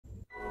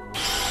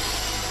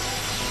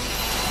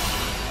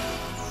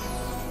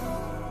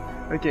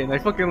Again, I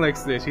fucking like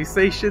Stitch. He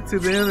say shit to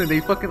them and they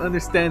fucking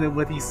understand him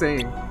what he's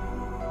saying.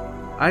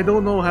 I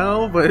don't know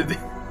how, but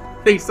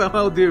they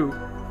somehow do.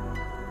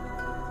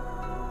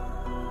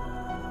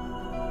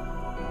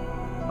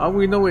 All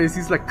we know is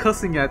he's like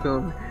cussing at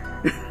them.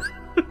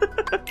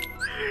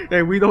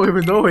 And we don't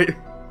even know it.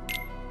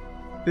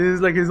 This is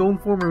like his own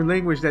form of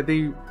language that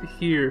they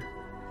hear.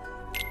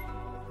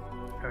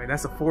 I mean,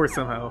 that's a 4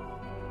 somehow.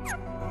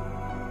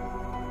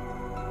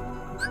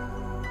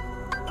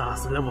 Ah,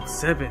 it's level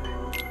 7.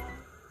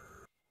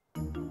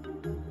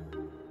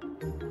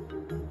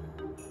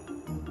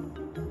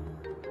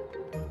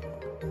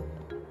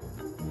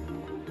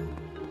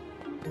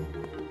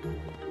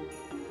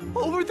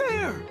 Over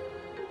there!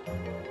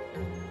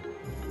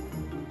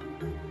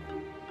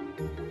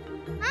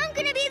 I'm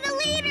gonna be the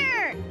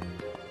leader!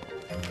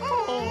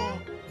 Oh!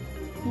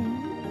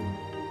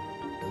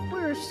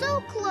 We're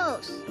so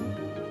close.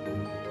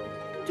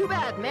 Too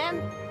bad,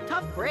 man.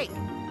 Tough break.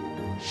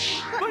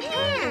 But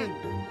man!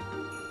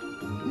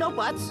 No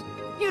buts.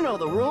 You know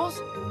the rules.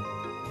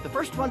 The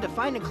first one to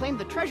find and claim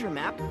the treasure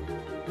map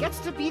gets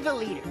to be the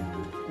leader.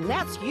 And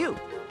that's you.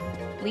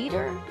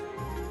 Leader?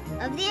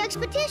 Of the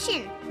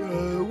expedition.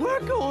 We're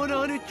going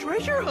on a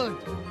treasure hunt.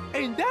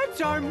 And that's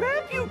our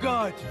map you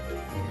got.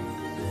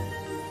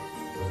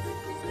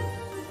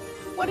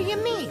 What do you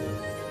mean?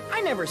 I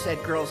never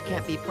said girls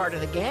can't be part of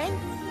the gang.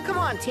 Come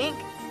on, Tink.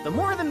 The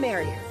more the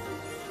merrier.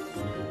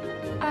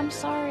 I'm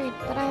sorry,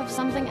 but I have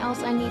something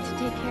else I need to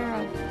take care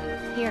of.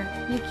 Here,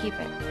 you keep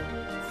it.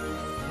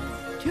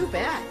 Too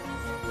bad.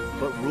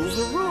 But rules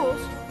are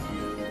rules.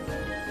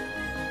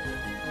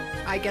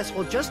 I guess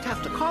we'll just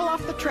have to call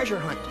off the treasure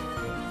hunt.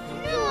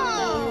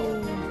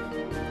 No!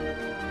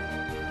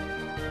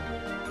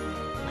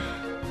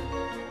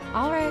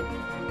 All right,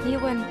 you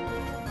win.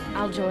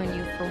 I'll join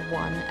you for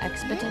one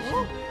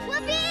expedition.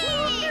 Whoopee!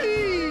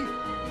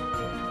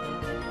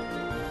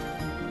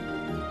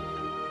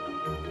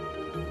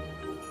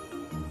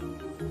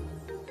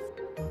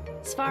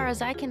 As far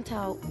as I can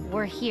tell,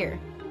 we're here.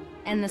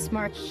 And this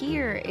mark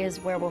here is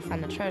where we'll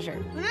find the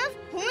treasure. Enough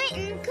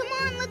pointing. Come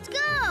on, let's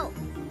go.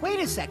 Wait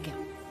a second.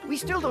 We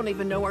still don't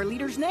even know our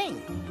leader's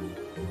name.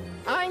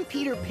 I'm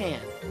Peter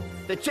Pan.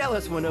 The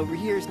jealous one over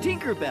here is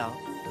Tinkerbell.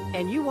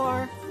 And you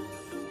are?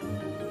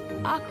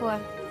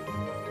 Aqua.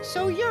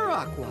 So you're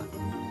Aqua.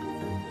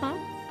 Huh?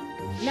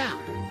 Now,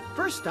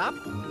 first stop,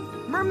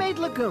 Mermaid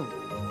Lagoon.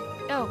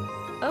 Oh,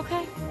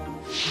 okay.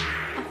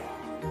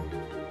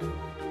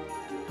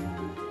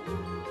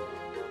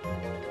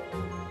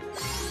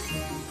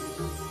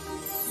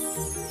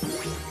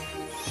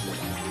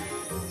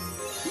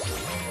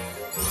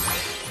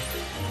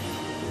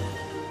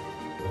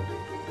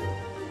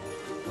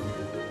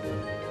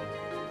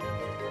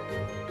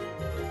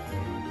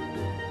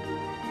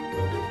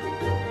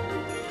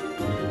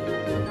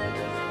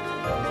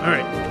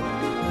 Alright.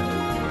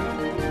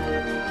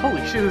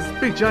 Holy shit, this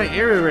big giant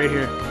area right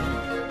here.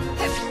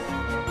 Let's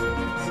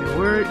see,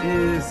 where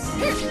is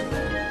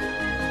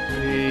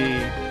the...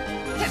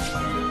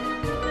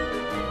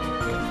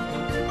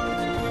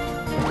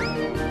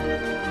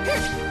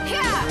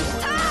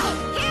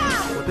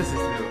 What does this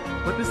do?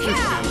 What does this do?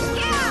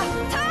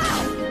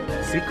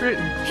 Secret?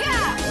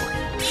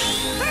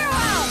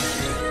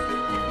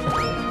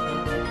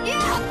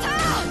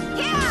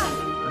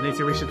 I need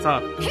to reach the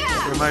top.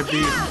 There might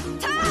be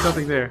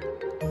something there.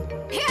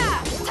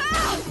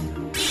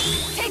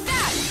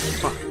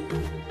 Fuck.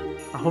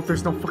 I hope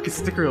there's no fucking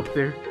sticker up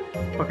there.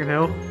 Fucking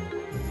hell.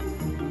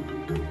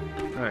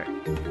 Alright.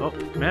 Oh,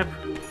 map.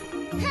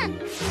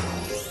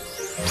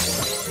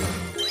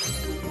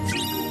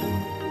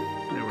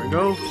 There we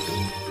go.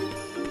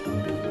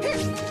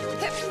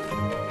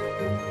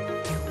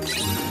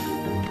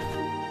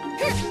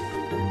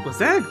 Was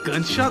that a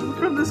gunshot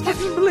from this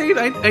fucking blade?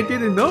 I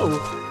didn't know.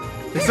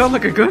 It sounded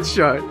like a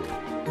gunshot.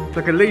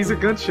 Like a laser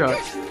gunshot.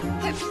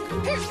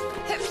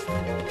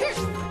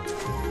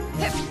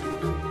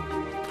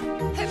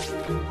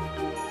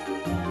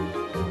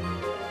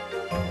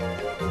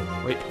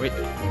 Wait.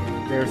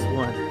 There's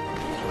one.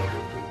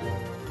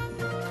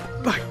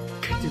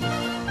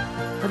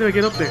 How do I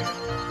get up there?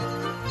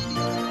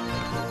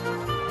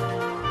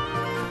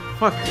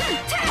 Fuck.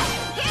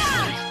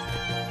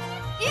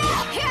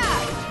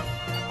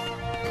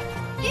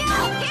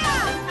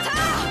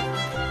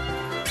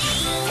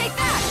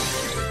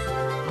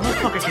 How the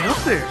fuck I get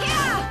up there?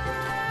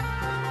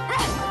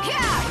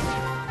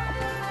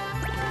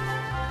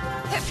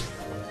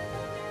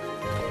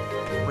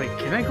 Wait,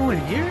 can I go in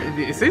here?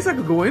 It says I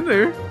could go in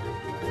there.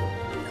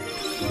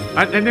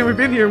 I've never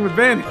been here with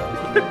Ben.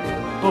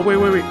 Oh,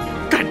 wait.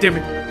 God damn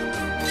it.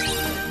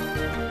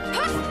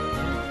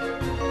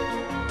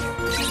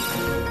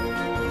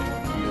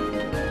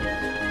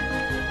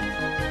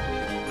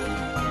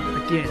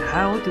 Again,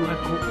 how do I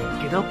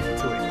get up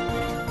to it?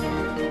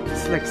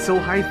 It's like so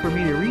high for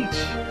me to reach.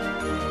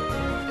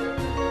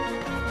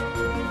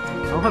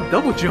 I don't have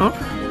double jump.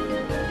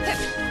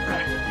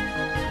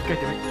 God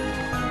damn it.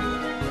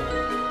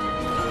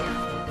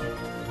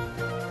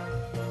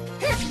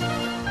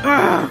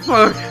 Ah,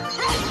 fuck.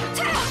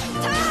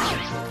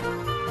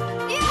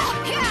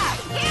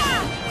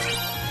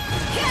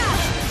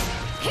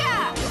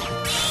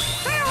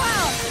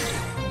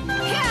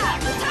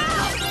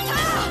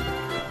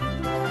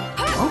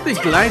 don't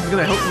think Glide's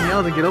gonna help me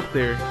out to get up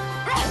there.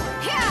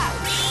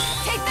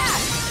 Take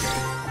that!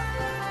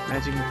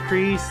 Magic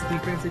increase,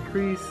 defense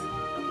increase.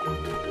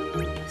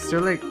 Is there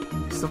like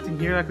something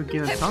here I could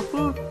get on top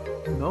of?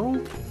 No?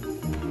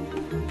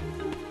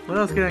 What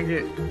else can I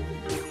get?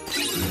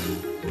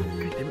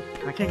 God damn it,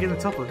 I can't get on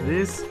top of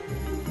this.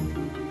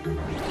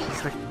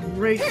 It's like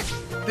right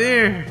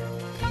there.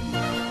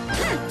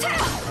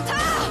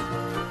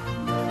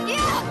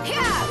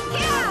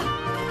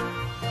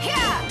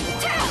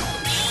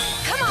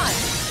 Come on!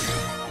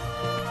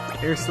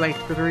 Air Slide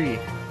 3.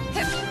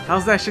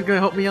 How's that shit gonna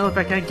help me out if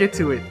I can't get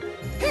to it?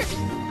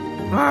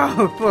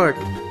 Oh fuck!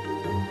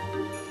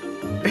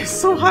 It's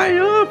so high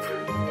up!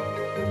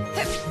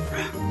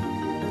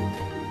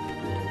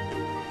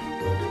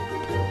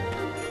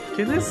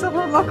 Can this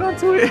somehow lock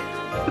onto it?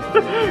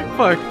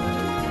 Fuck!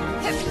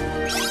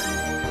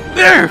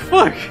 There!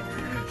 Fuck!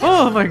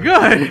 Oh my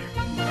god!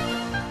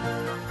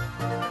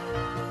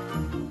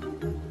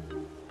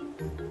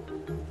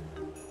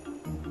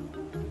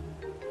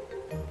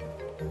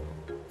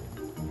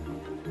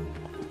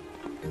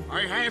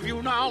 I have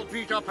you now,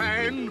 Peter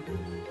Pan.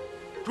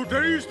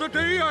 Today's the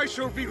day I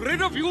shall be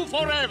rid of you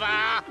forever.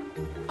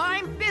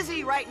 I'm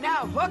busy right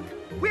now, Hook.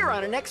 We're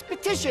on an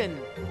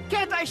expedition.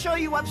 Can't I show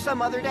you up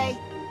some other day?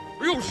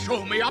 You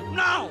show me up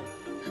now.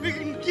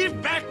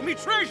 Give back me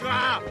treasure.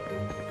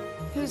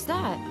 Who's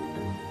that?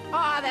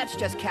 Ah, that's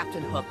just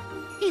Captain Hook.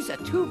 He's a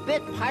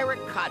 2-bit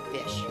pirate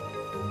codfish.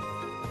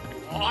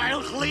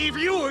 I'll cleave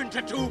you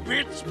into 2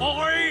 bits,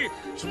 boy.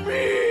 It's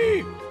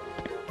me.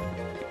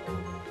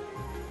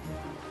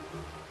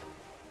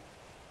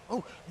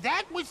 Oh,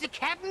 that was the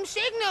captain's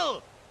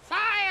signal.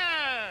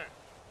 Fire!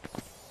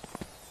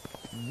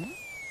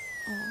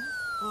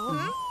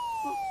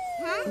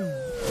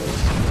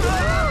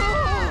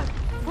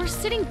 We're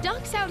sitting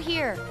ducks out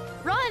here!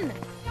 Run!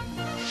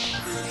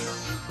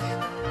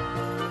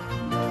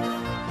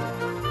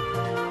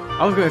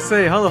 I was gonna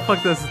say, how the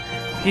fuck does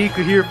he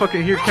could hear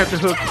Captain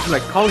Hook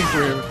like calling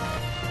for him?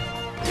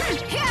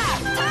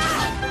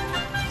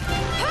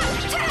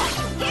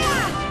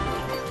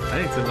 I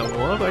need to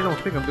level up. I don't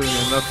think I'm doing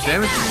enough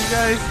damage to you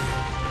guys.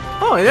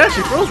 Oh, it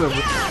actually froze him.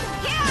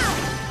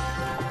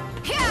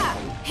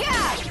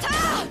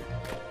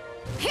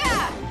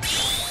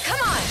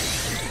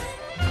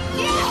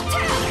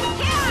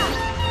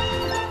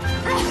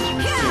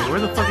 Where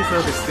the fuck is the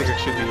other sticker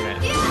should be at?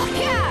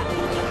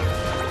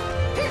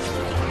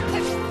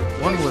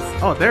 One was...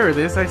 Oh, there it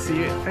is. I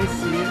see it. I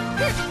see it.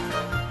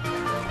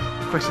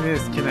 Question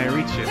is, can I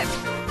reach it?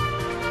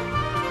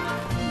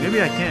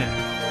 Maybe I can.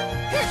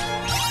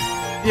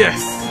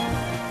 Yes!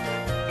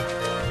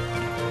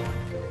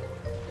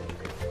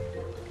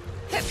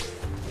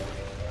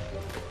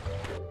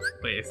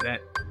 Wait, is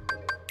that...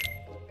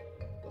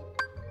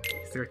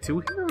 Is there 2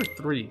 here or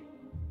 3?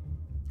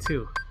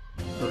 2.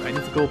 So I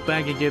need to go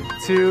back and get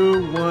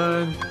 2, 1,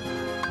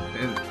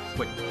 and...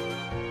 Wait.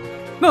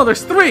 No,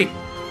 there's 3!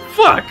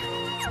 Fuck!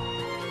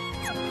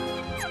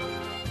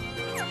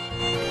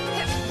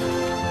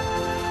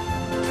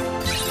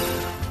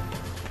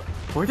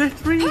 Were there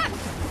 3?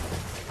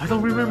 I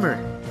don't remember.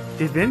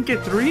 Did Ven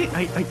get 3?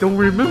 I don't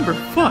remember.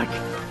 Fuck!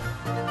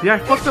 Did I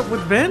fucked up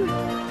with Ven?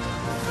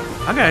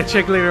 I gotta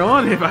check later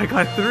on if I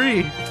got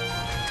 3.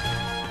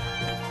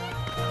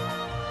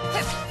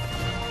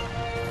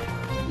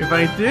 If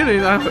I didn't,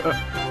 did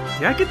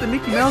I get the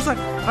Mickey Mouse? I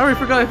already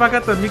forgot if I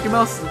got the Mickey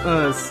Mouse,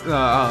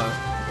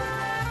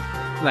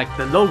 like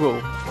the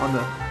logo on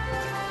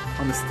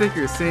the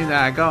sticker saying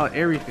that I got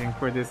everything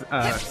for this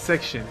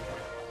section.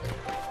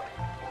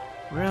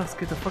 Where else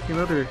get the fucking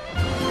other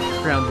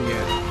groundy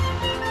at?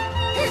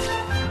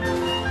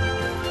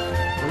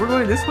 We're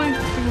going this way? I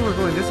think we're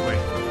going this way.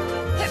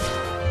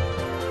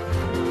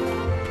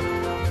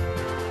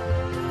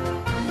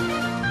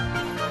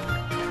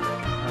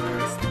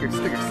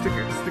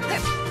 Sticker. I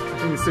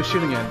think it's still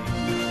shooting at me.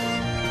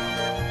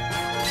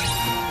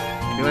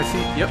 Do I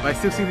see? Yep, I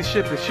still see the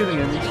ship that's shooting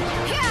at me.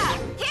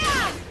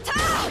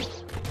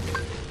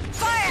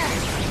 Fire!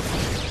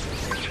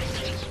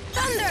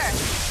 Thunder!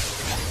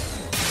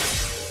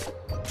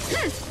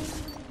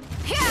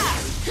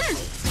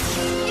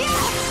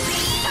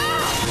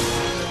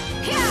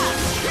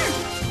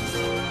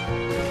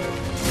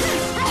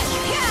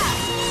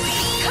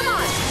 Come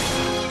on!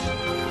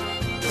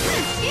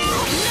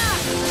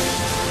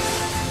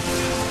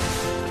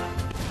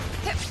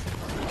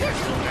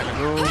 Gotta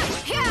go.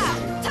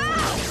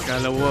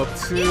 Gotta level up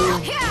too.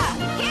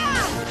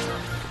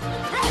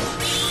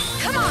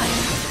 Come on!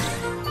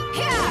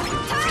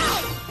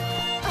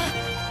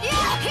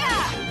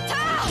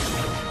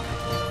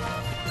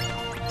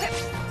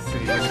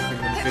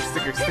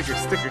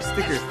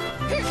 Sticker.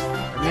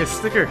 I need a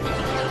sticker.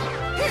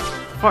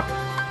 Fuck.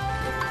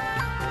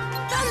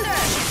 Thunder!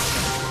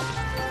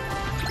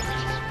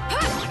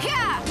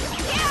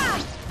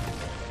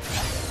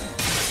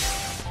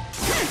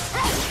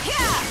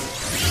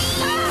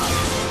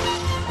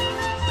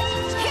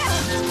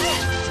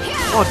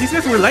 Oh, these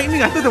guys were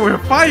lightning? I thought they were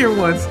fire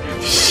ones.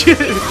 Shit!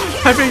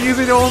 I've been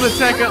using their own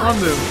attack on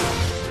them.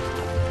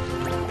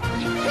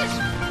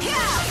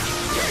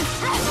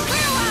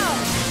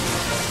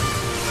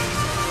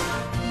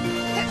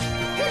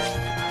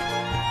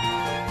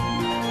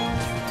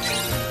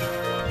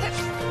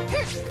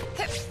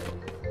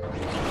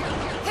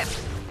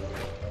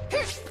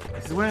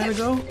 Is where I had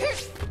to go?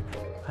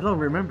 I don't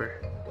remember.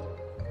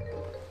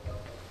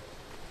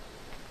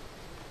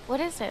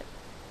 What is it?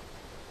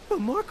 The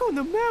mark on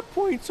the map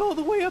points all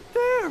the way up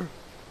there.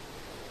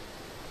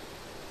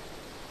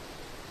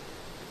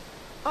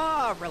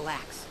 Ah,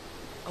 relax.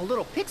 A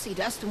little pixie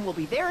dust and we'll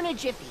be there in a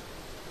jiffy.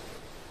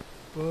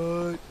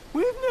 But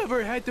we've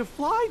never had to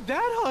fly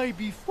that high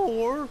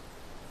before.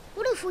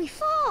 What if we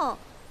fall?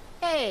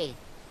 Hey,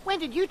 when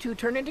did you two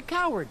turn into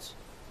cowards?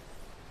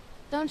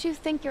 Don't you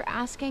think you're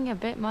asking a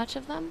bit much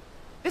of them?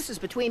 This is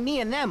between me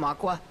and them,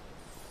 Aqua.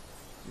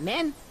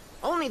 Men,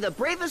 only the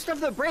bravest of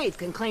the brave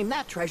can claim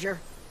that treasure.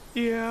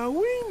 Yeah,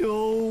 we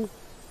know.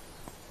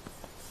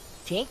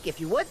 Tink,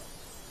 if you would.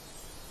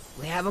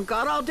 We haven't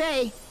got all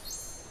day.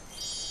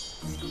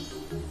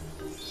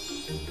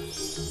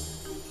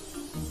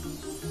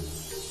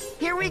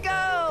 Here we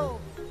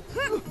go!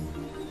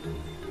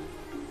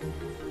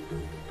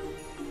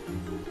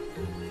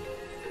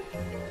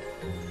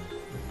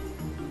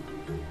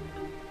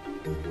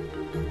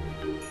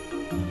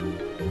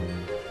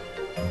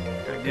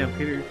 Goddamn,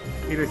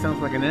 Peter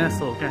sounds like an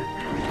asshole.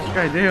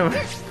 Goddamn.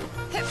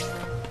 Farewell!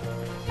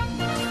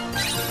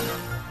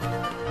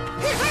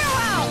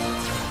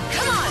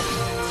 Come on!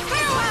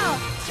 Farewell!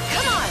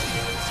 Come on!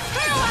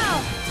 Farewell!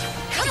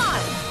 Come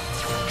on!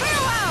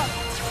 Farewell!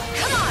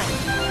 Come on!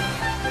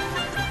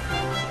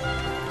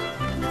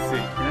 Let's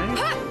see. Can I?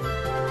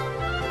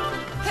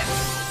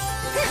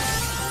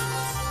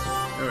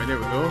 Alright, there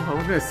we go. I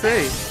was gonna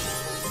say.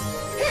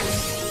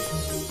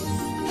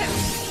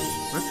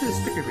 What's the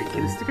sticker be?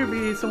 Can the sticker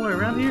be somewhere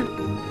around here?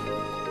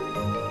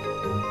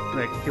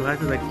 Like, do I have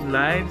to like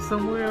slide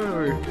somewhere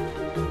or?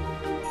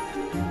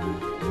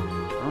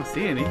 I don't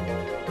see any.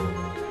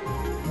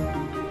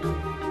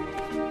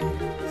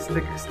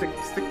 Sticker.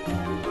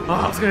 Oh,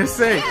 I was gonna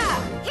say.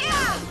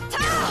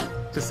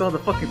 Just saw the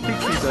fucking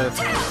pixie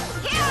dust.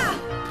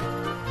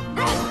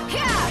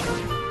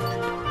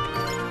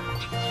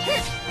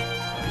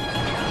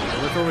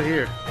 What's over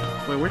here?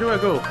 Wait, where do I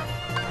go?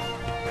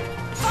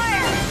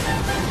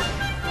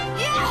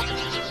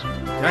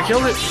 I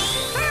killed it!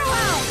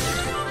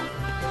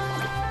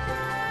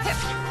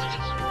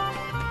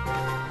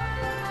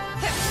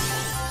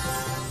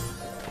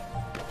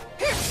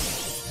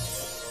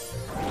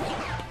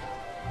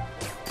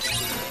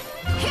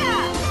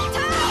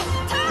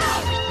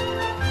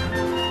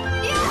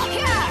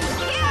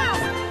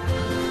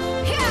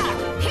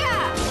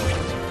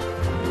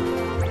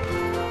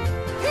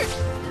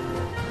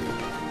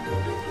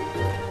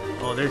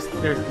 Oh, there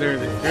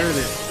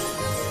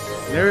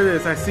it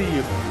is, I see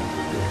you.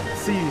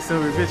 See you,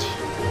 silver bitch.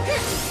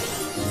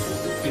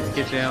 Need to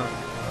get down.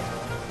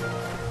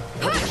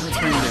 Let's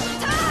bring this.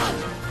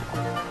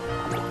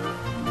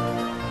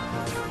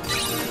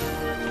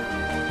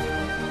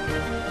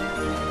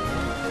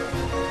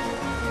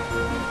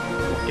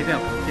 Get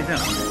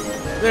down.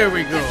 There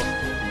we go.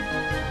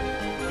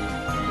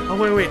 Oh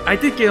wait, I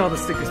did get all the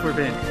stickers for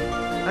Ben.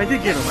 I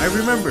did get them. I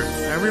remember.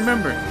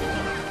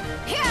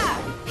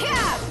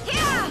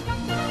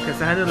 Because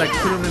I had to like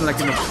put them in like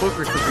in a book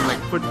or something, like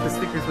put the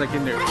stickers like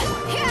in there.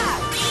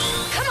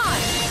 Come on!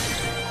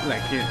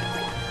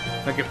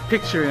 Like a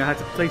picture, and I had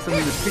to place them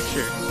in the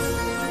picture.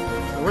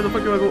 So where the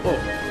fuck do I go? Oh.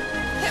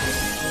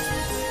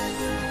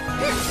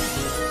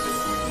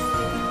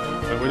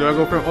 Wait, where do I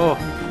go from? Oh,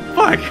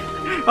 fuck!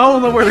 I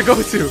don't know where to go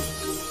to.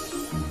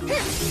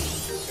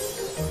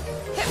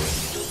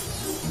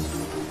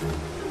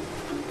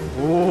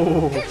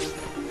 Oh.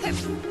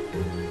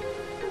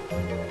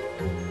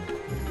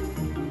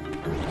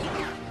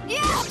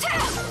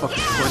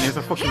 Fucking funny as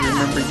I fucking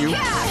remember you. You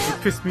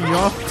pissed me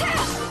off.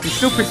 You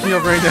still piss me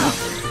off right now.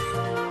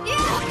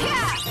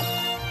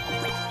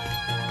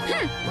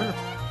 Where the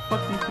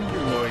fuck do you think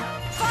you're going?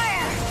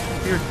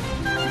 Here,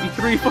 eat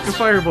 3 fucking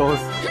fireballs.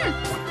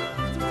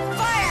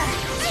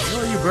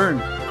 Oh, you burn.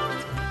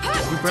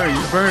 You burn.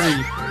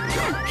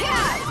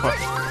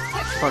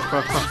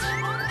 Fuck.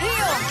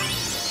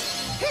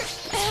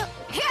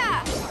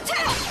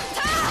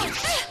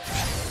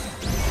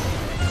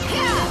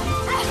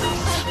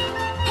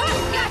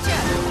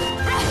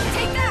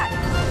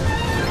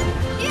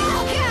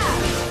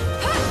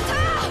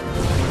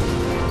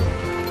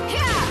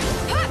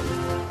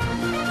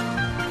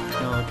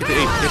 Get the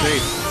 8.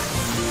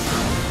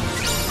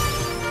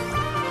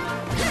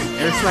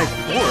 Air slide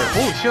 4.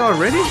 Holy shit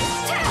already?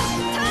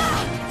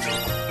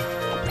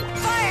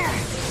 Fire!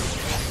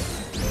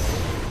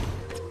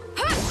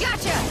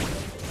 Gotcha!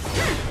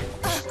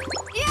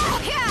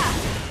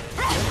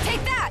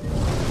 Take that!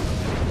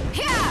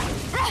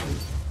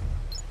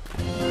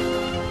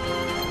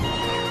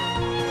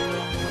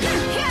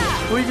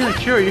 Who are you gonna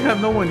cure? You have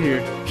no one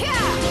here.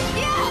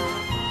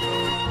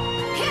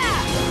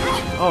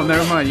 Oh,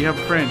 never mind. You have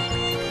a friend.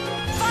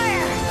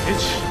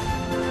 Itch.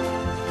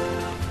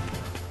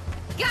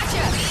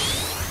 Gotcha!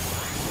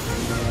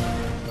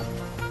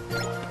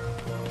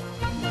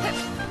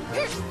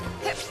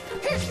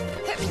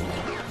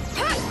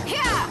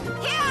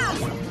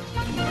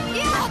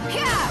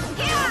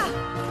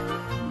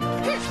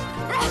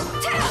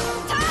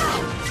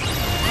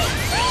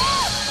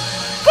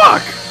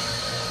 fuck?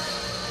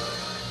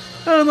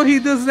 I don't know he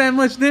does that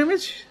much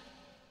damage.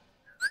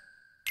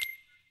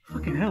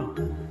 Fucking hell.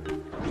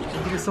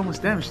 He did so much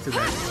damage to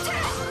that.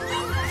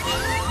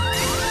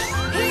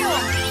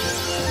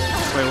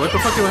 Wait, what the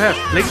fuck do I have?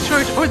 Lake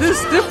charge? Oh,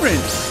 this is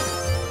different.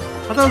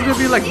 I thought it was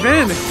gonna be like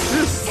Ven. This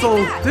is so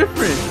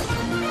different.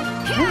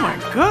 Oh my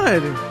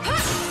god.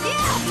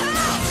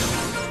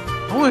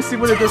 I wanna see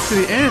what it does to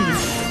the end.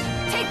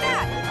 Take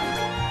that.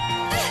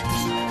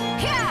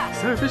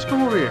 Sorry, bitch,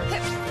 come over here.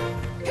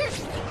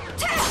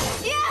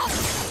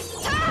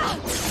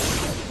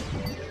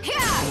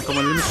 Come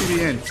on, let me see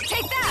the end.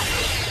 Take that.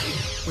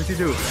 What'd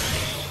you do?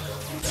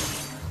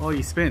 Oh,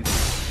 you spin.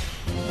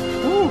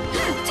 Ooh.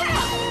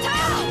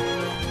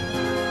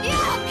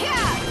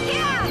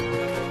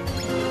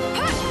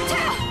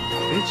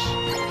 Bitch.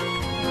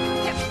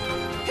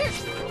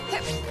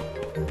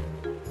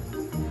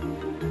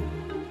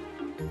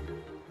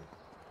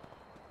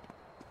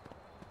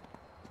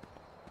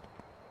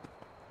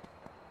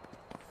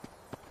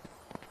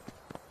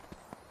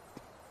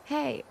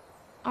 Hey,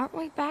 aren't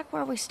we back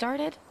where we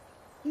started?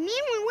 You mean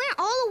we went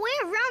all the way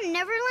around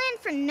Neverland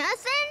for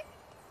nothing?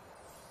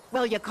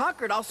 Well, you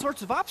conquered all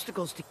sorts of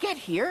obstacles to get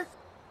here.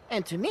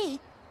 And to me,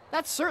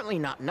 that's certainly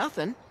not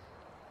nothing.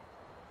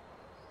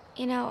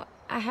 You know,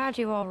 I had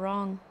you all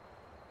wrong.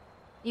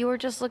 You were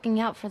just looking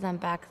out for them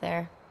back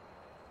there.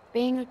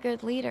 Being a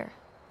good leader.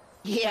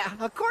 Yeah,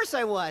 of course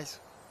I was.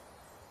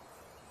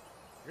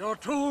 You're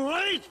too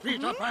late,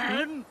 Peter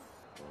Pan.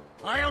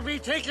 I'll be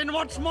taking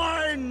what's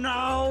mine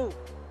now.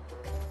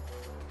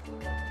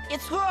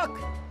 It's Hook.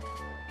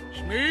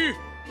 Smee,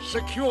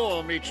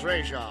 secure me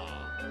treasure.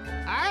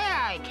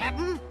 Aye, aye,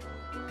 Captain.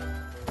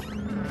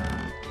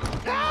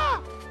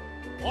 Ah!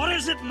 What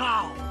is it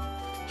now?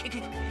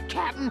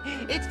 Captain,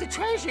 it's the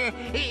treasure.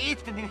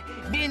 It's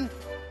been...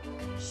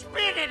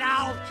 Spit it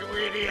out, you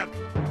idiot!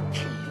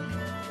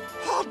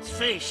 Hot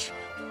fish!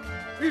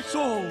 It's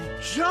all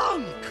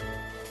junk!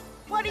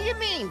 What do you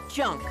mean,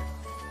 junk?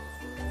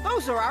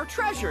 Those are our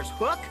treasures,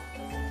 Hook.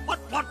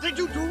 What did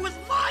you do with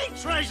my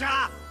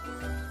treasure?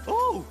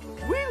 Oh,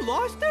 we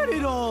lost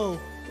it all.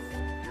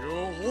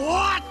 You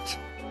what?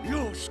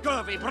 You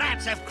scurvy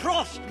brats have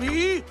crossed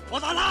me for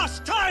the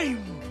last time!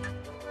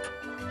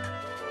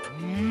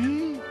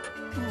 Hmm?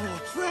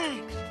 What's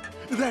that?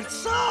 That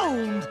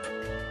sound!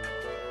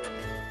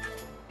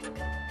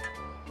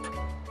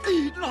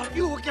 Not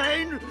you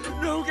again!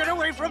 No, get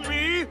away from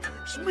me!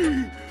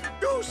 Smee,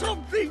 do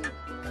something!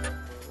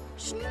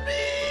 Smee!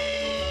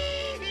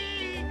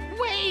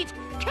 Wait,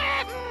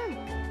 Captain!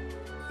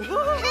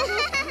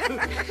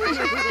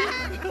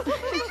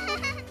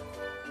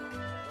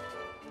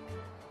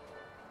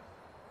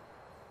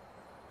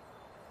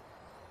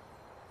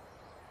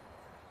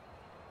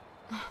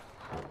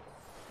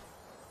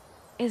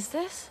 Is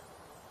this?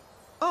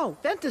 Oh,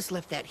 Ventus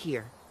left that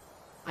here.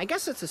 I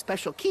guess it's a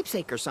special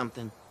keepsake or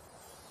something.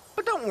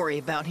 But don't worry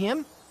about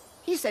him.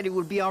 He said he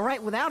would be all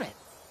right without it.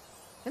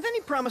 And then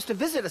he promised to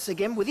visit us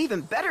again with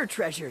even better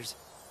treasures.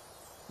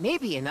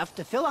 Maybe enough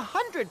to fill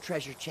 100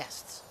 treasure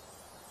chests.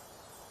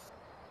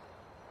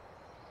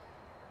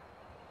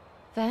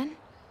 Then?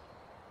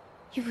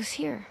 He was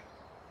here.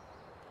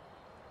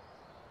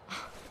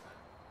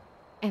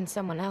 And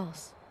someone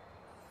else.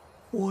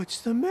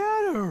 What's the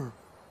matter?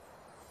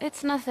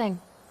 It's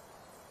nothing.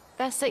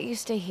 Best that you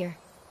stay here.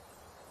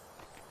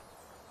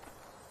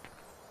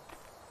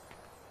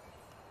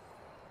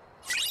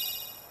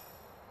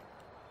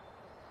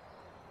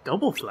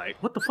 Double flight?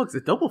 What the fuck is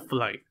a double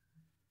flight?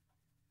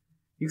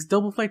 Use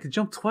double flight to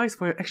jump twice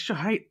for extra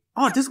height.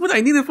 Oh, this is what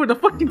I needed for the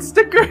fucking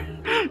sticker!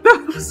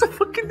 That was the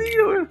fucking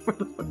deal for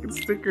the fucking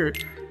sticker.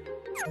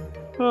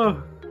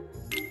 Oh.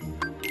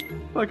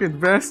 Fucking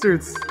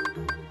bastards.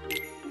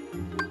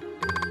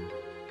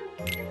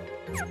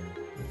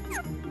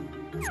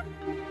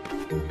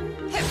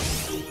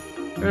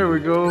 There we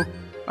go.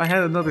 I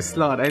had another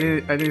slot. I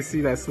didn't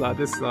see that slot.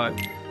 This slot.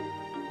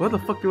 What the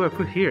fuck do I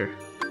put here?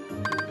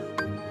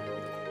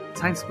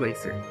 Time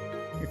Splicer.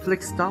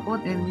 Inflict stop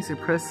on enemies and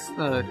press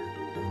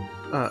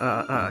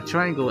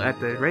triangle at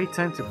the right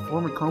time to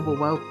perform a combo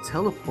while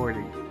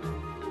teleporting.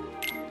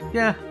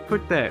 Yeah,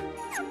 put that.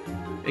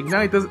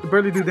 Ignite doesn't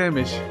barely do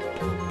damage.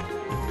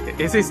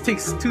 It says it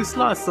takes 2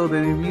 slots, so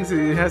then it means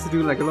it has to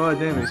do like a lot of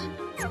damage.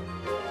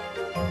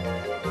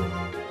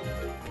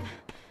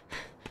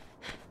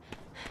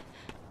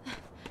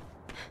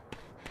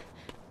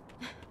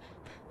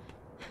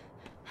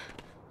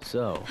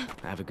 So,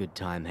 have a good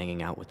time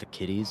hanging out with the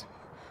kiddies?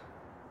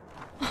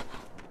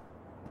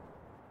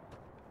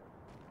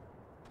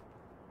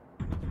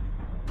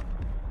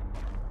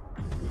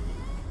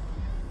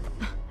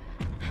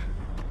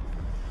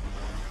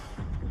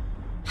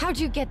 How'd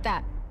you get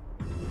that?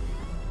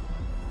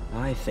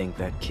 I think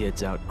that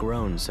kid's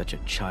outgrown such a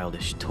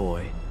childish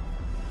toy.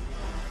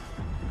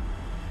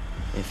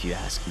 If you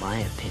ask my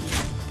opinion.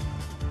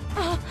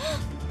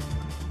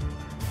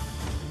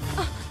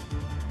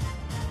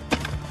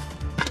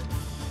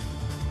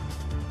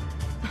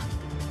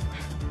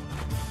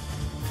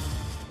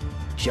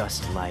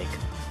 Just like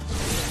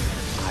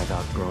I've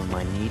I've outgrown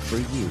my need for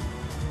you.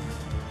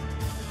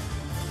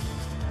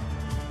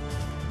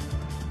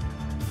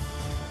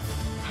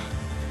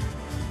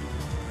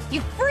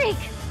 You freak!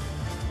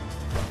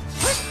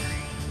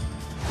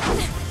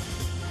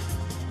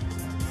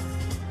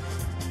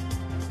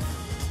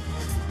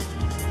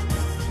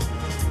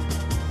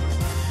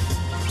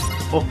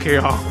 Okay,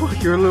 Aqua,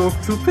 you're a little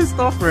too pissed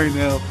off right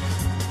now.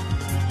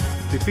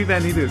 Defeat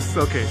that Nidus.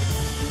 Okay.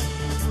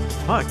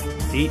 Fuck.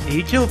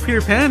 He killed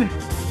Peter Pan?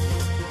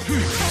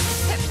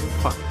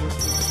 Fuck.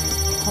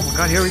 Oh my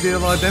god, he already did a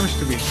lot of damage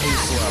to me. Too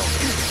slow.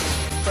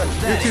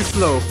 You're too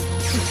slow.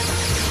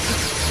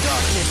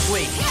 Darkness,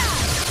 wait.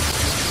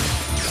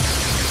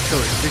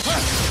 Kill it, bitch.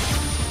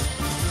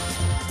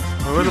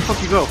 Oh, where the fuck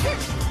you go?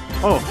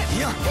 Oh.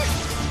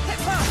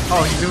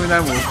 Oh, he's doing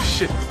that move.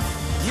 Shit.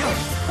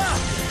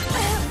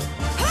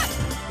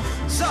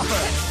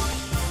 Suffer.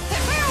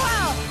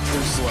 Farewell!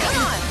 Too slow. Come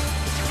on!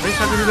 Bitch,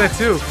 I can do that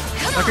too.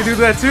 I can do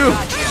that too.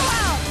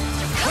 Farewell!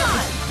 Come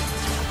on!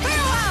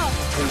 Farewell!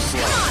 Too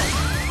slow.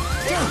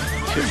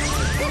 Shit.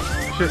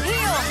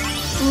 Heal!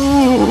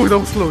 Ooh, that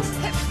was close.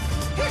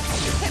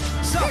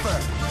 Suffer.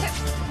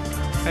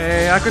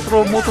 Hey, I could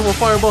throw multiple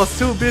fireballs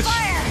too, bitch.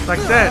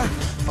 Like that.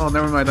 Oh,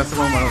 never mind. That's the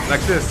wrong one.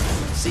 Like this.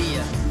 See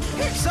ya.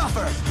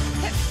 Suffer.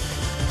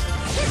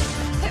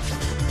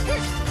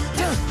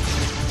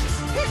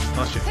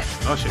 Oh shit.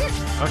 Oh shit.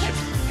 Oh shit.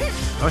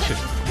 Oh shit.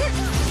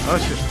 Oh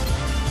shit.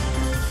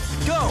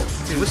 Go.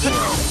 Dude, what's that?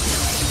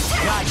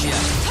 Gotcha.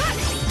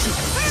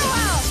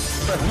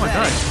 Oh my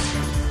god.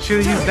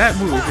 Should've used that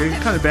move.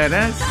 It's kind of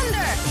badass.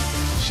 Thunder!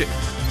 Shit.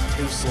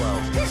 Too slow.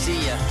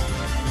 See ya.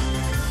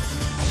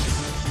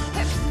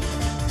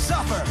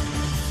 Suffer.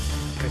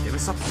 God damn it,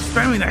 stop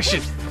spamming that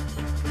shit.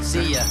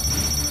 See ya.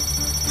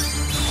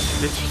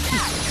 Bitch.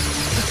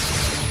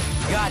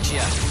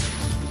 Gotcha.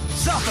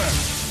 Suffer.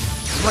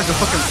 I'm like a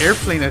fucking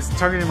airplane that's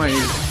targeting my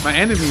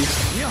enemies.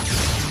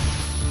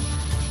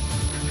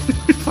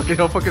 Fucking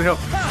hell, fucking hell.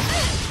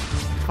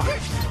 Fuck.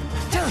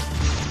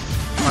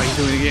 Oh, he's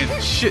doing it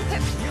again. Shit.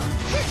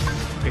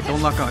 Okay,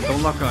 don't lock on,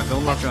 don't lock on,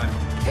 don't lock on.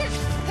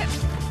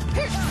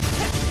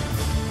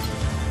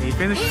 Did he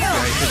finish?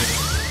 Yeah, he finished.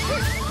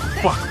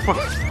 Fuck,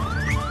 fuck.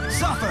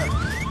 Suffer.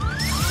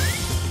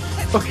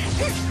 Okay.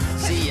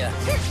 See ya.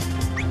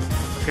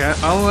 Okay, I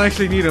don't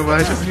actually need him, but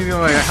I just need him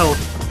my health.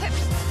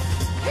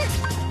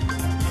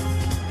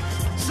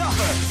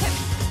 Suffer.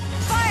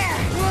 Fire!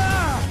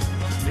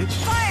 Bitch.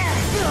 Fire!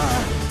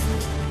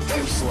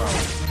 Too slow.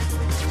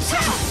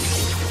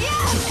 Yeah!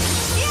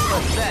 Yeah!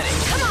 Pathetic.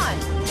 Come on!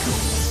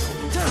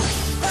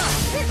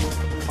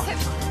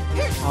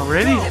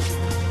 Already?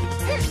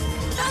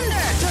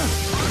 Thunder!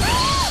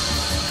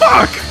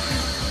 Fuck!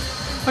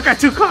 I got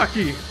too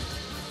cocky.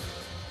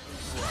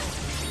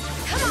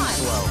 Come on!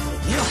 Slow.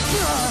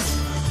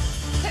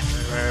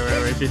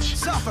 Right, bitch.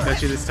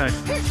 Got you this time.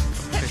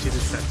 Got you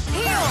this time.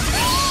 Heal!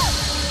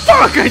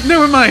 Fuck!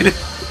 Never mind.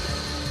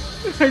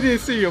 I didn't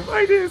see him.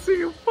 I didn't see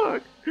him.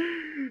 Fuck.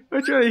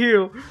 I try to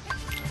heal.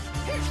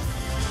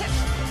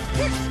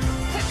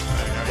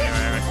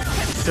 Alright.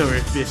 Still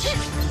right, bitch.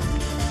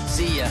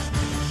 See ya.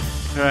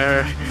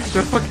 Alright.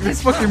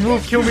 This fucking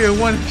move killed me in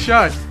one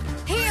shot.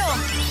 Heal!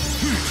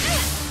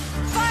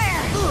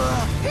 Fire!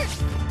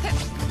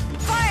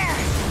 Fire!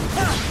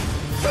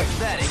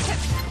 Pathetic.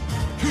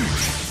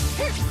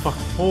 Fuck.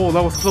 Oh,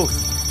 that was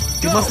close.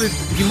 He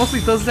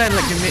mostly does that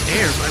like in the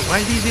air. Why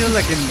did he do it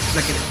like in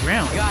the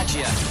ground?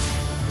 Gotcha.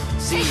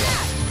 See ya.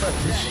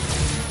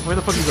 Where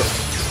the fuck you go?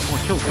 Oh,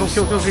 kill me.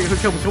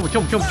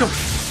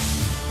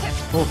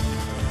 Oh.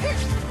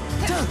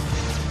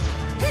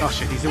 Oh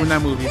shit, he's doing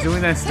that move. He's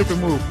doing that stupid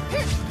move.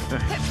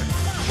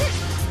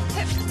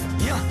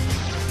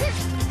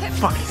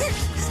 Fuck,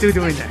 he's still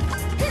doing that.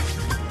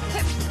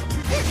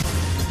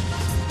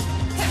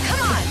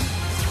 Come on!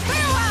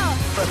 Farewell!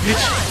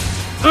 Bitch.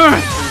 Too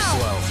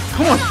slow.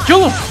 Come on,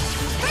 kill him!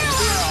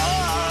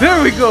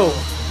 There we go!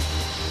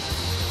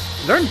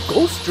 Learn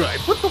Ghost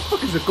Drive. What the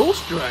fuck is a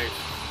Ghost Drive?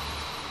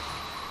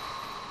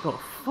 The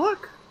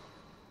fuck?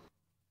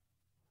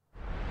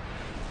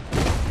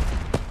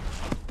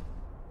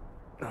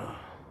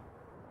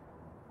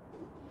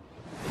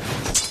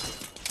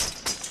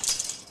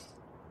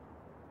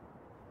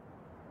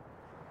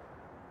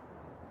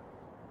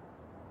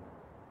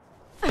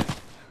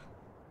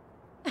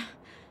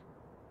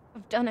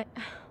 I've done it.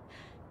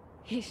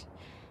 He's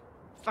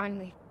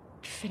finally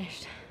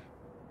finished.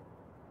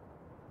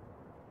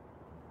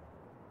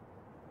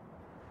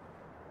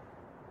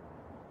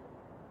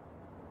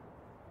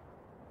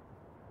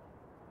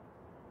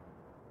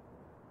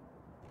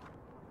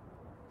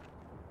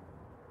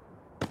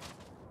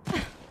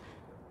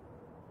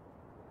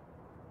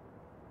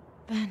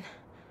 Ben.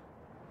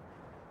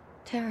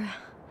 Tara.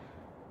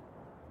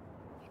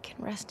 You can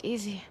rest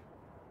easy.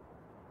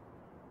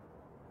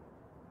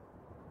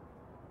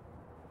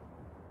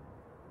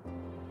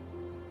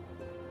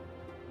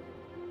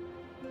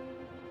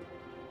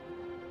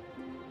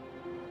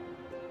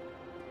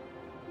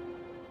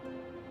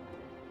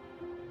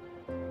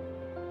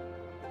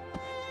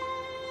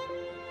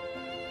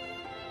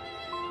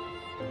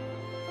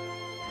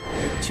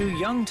 too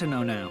young to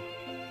know now.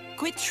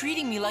 Quit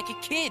treating me like a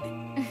kid.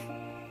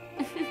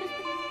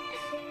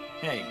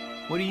 Hey,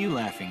 what are you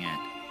laughing at?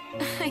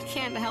 I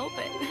can't help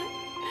it.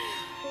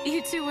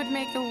 You two would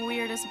make the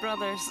weirdest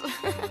brothers.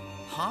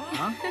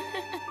 Huh?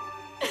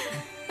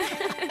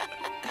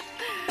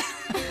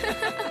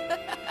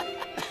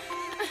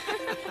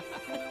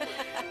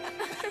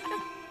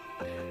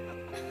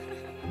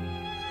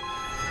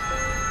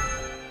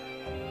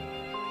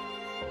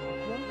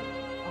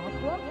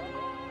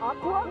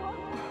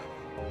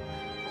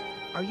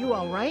 Are you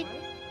all right?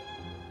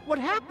 What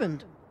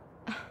happened?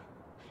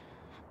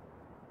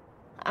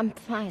 I'm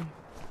fine.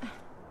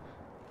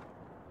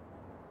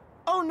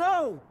 Oh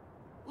no!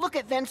 Look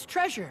at Ven's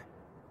treasure.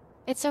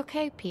 It's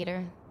okay,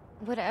 Peter.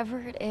 Whatever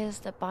it is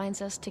that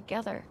binds us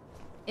together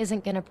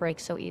isn't gonna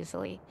break so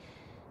easily.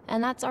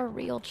 And that's our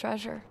real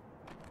treasure.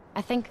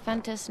 I think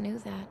Ventus knew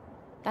that.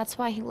 That's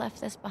why he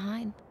left this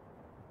behind.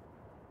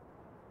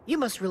 You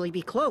must really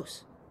be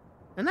close.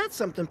 And that's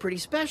something pretty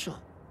special.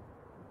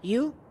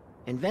 You,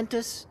 and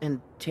Ventus, and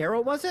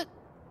Taro, was it?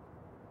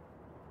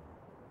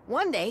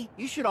 One day,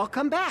 you should all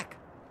come back.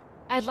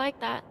 I'd like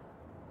that.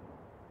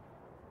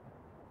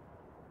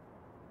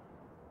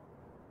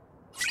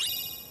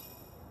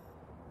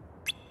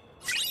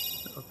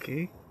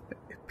 Okay.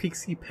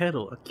 Pixie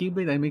Pedal, a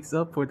keyblade that makes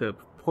up for the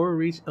poor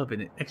reach of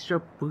an extra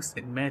boost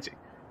in magic.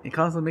 It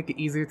can also make it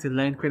easier to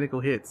land critical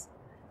hits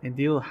and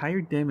deal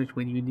higher damage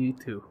when you need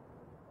to.